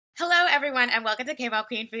Hello, everyone, and welcome to K-pop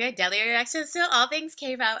Queen for your daily reactions to all things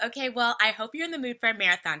K-pop. Okay, well, I hope you're in the mood for a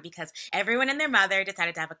marathon because everyone and their mother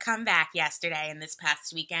decided to have a comeback yesterday and this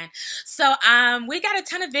past weekend. So, we got a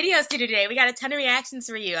ton of videos to do today. We got a ton of reactions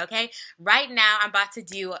for you, okay? Right now, I'm about to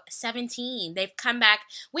do 17. They've come back.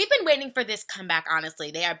 We've been waiting for this comeback,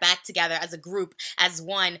 honestly. They are back together as a group, as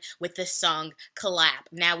one, with this song,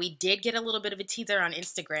 Collab. Now, we did get a little bit of a teaser on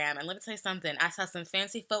Instagram, and let me tell you something. I saw some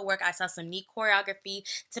fancy footwork. I saw some neat choreography,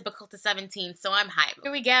 typical to 17, so I'm hyped.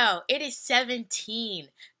 Here we go. It is 17.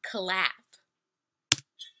 Collab.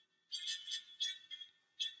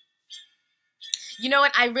 You know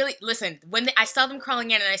what? I really listen. When I saw them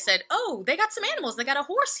crawling in, and I said, "Oh, they got some animals. They got a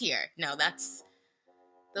horse here." No,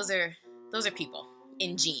 those are people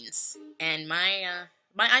in jeans, and my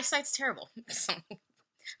eyesight's terrible. So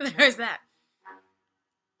there's that.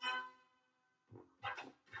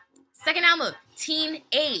 Second album, Teen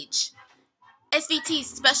Age. SVT,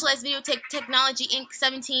 Specialized Video Technology Inc.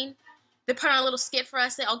 17. They put on a little skit for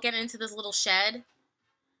us. They all get into this little shed,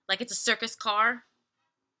 like it's a circus car.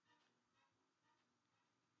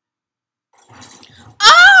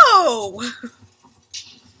 Oh!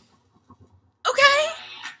 Okay.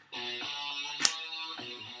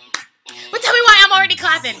 But tell me why I'm already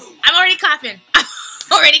clapping. I'm already clapping. I'm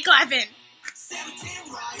already clapping.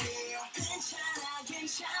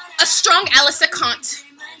 A strong Alice Kant.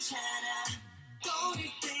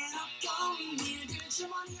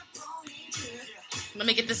 Let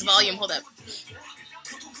me get this volume. Hold up.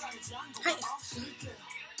 Hi.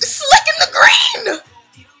 Slick in the green!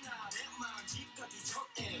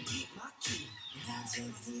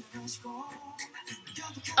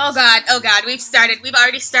 Oh god, oh god, we've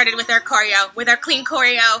already started with our choreo, with our clean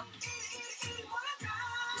choreo.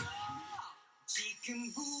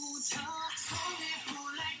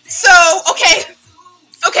 So, okay,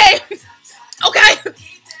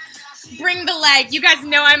 bring the leg. You guys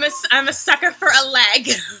know I'm a sucker for a leg.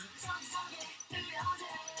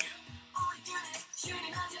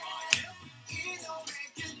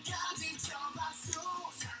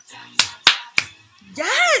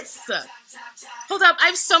 Yes! Hold up, I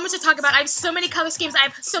have so much to talk about. I have so many color schemes. I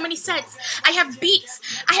have so many sets. I have beats.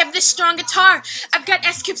 I have this strong guitar. I've got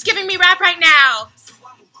S-Cubes giving me rap right now.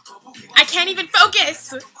 I can't even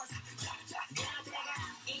focus.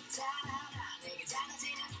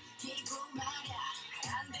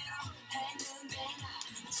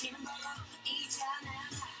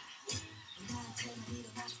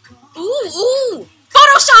 Ooh!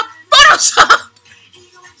 Photoshop!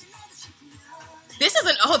 This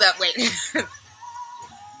isn't. Hold up, wait.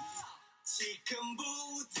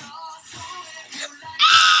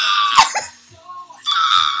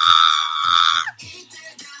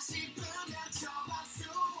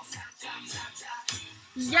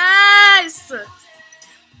 Yes!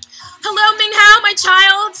 Hello, Minghao, my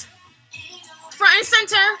child! Front and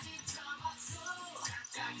center!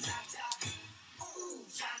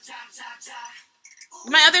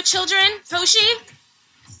 My other children, Hoshi?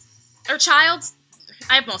 Or child?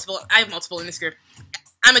 I have multiple in this group.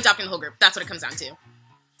 I'm adopting the whole group. That's what it comes down to.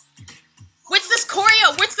 What's this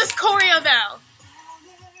choreo, though?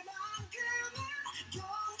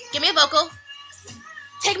 Give me a vocal.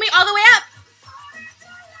 Take me all the way up.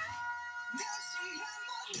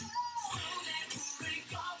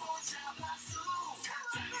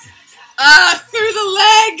 Through the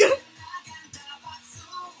leg.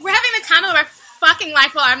 We're having the time of our fucking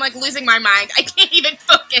life while I'm like losing my mind. I can't even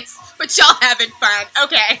focus, but y'all having fun.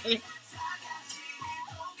 Okay.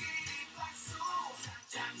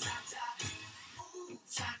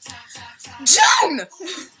 June!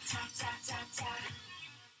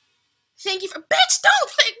 Thank you for- Bitch, don't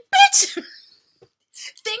think- Bitch!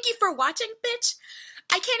 Thank you for watching, bitch.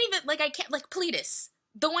 I can't even, like, Pletus.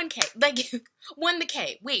 The 1K. Like, 1 the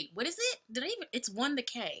K. Wait, what is it? It's 1 the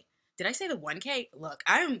K. Did I say the 1K? Look,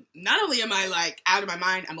 not only am I, like, out of my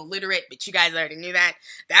mind, I'm illiterate, but you guys already knew that.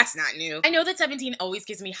 That's not new. I know that 17 always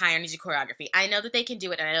gives me high energy choreography. I know that they can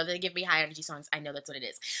do it, and I know that they give me high energy songs. I know that's what it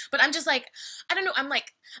is. But I'm just like, I don't know, I'm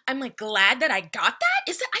like glad that I got that?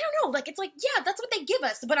 Is that, I don't know, like, it's like, yeah, that's what they give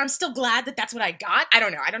us, but I'm still glad that that's what I got. I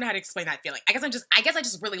don't know how to explain that feeling. I guess I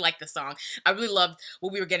just really like this song. I really loved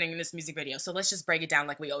what we were getting in this music video, so let's just break it down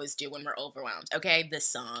like we always do when we're overwhelmed, okay? This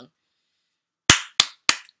song.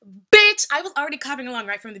 Big Bitch, I was already clapping along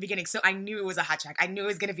right from the beginning, so I knew it was a hot track. I knew it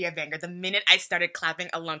was gonna be a banger the minute I started clapping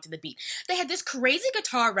along to the beat. They had this crazy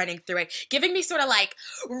guitar running through it, giving me sort of like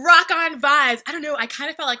rock on vibes. I don't know, I kind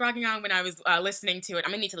of felt like rocking on when I was listening to it.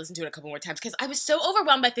 I'm gonna need to listen to it a couple more times because I was so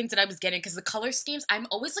overwhelmed by things that I was getting because the color schemes, I'm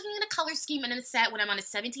always looking at a color scheme in a set when I'm on a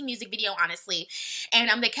 17 music video, honestly.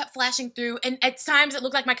 And they kept flashing through, and at times it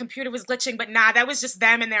looked like my computer was glitching, but nah, that was just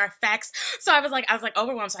them and their effects. So I was like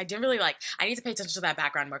overwhelmed, so I didn't really I need to pay attention to that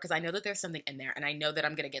background more because I know that there's something in there, and I know that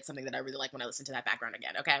I'm gonna get something that I really like when I listen to that background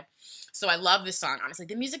again, okay? So I love this song, honestly.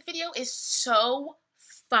 The music video is so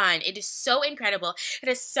fun. It is so incredible. It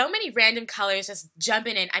has so many random colors just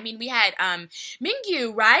jumping in. I mean, we had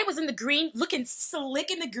Mingyu, right? Was in the green, looking slick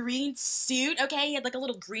in the green suit, okay? He had like a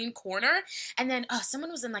little green corner. And then someone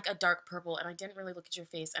was in like a dark purple, and I didn't really look at your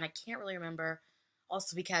face, and I can't really remember.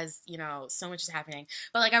 Also because, you know, so much is happening.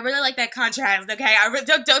 But, like, I really like that contrast, okay? I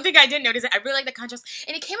don't think I didn't notice it. I really like the contrast.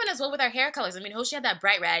 And it came in as well with our hair colors. I mean, Hoshi had that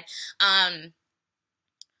bright red.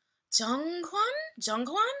 Jungwon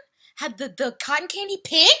had the cotton candy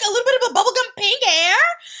pink, a little bit of a bubblegum pink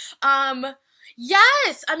hair.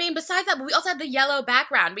 Yes, I mean, besides that, we also had the yellow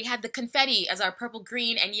background. We had the confetti as our purple,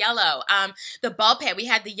 green, and yellow. The ball pit, we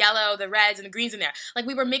had the yellow, the reds, and the greens in there. Like,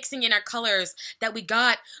 we were mixing in our colors that we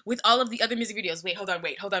got with all of the other music videos. Wait, hold on,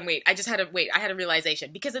 wait. I had a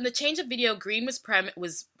realization. Because in the change of video, green was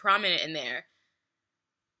prominent in there.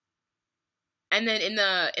 And then in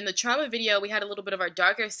the trauma video, we had a little bit of our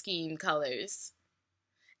darker scheme colors.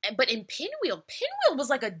 But in Pinwheel was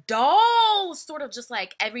like a dull, sort of just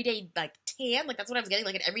like everyday, like tan. Like that's what I was getting,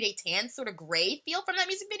 like an everyday tan sort of gray feel from that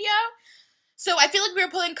music video. So I feel like we were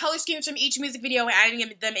pulling color schemes from each music video and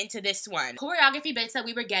adding them into this one. Choreography bits that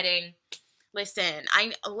we were getting. Listen,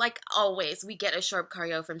 like always, we get a sharp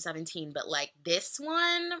choreo from 17, but like this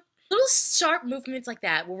one, little sharp movements like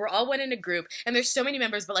that where we're all one in a group and there's so many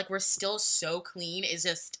members, but like we're still so clean is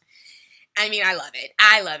just, I mean, I love it.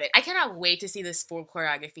 I love it. I cannot wait to see this full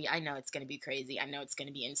choreography. I know it's going to be crazy. I know it's going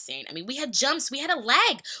to be insane. I mean, we had jumps. We had a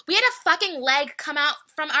leg. We had a fucking leg come out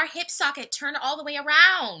from our hip socket, turn all the way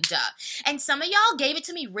around. And some of y'all gave it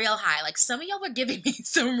to me real high. Like, some of y'all were giving me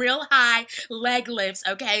some real high leg lifts,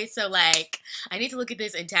 okay? So, like, I need to look at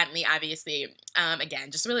this intently, obviously.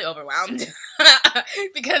 Again, just really overwhelmed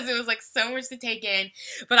because it was, like, so much to take in.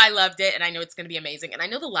 But I loved it, and I know it's going to be amazing. And I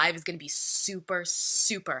know the live is going to be super,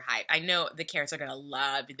 super hype. I know the carrots are gonna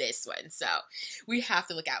love this one, so we have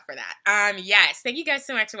to look out for that. Yes, thank you guys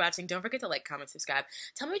so much for watching. Don't forget to like, comment, subscribe.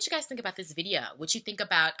 Tell me what you guys think about this video, what you think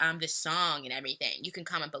about this song and everything. You can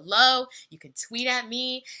comment below, you can tweet at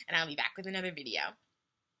me, and I'll be back with another video.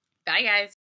 Bye, guys.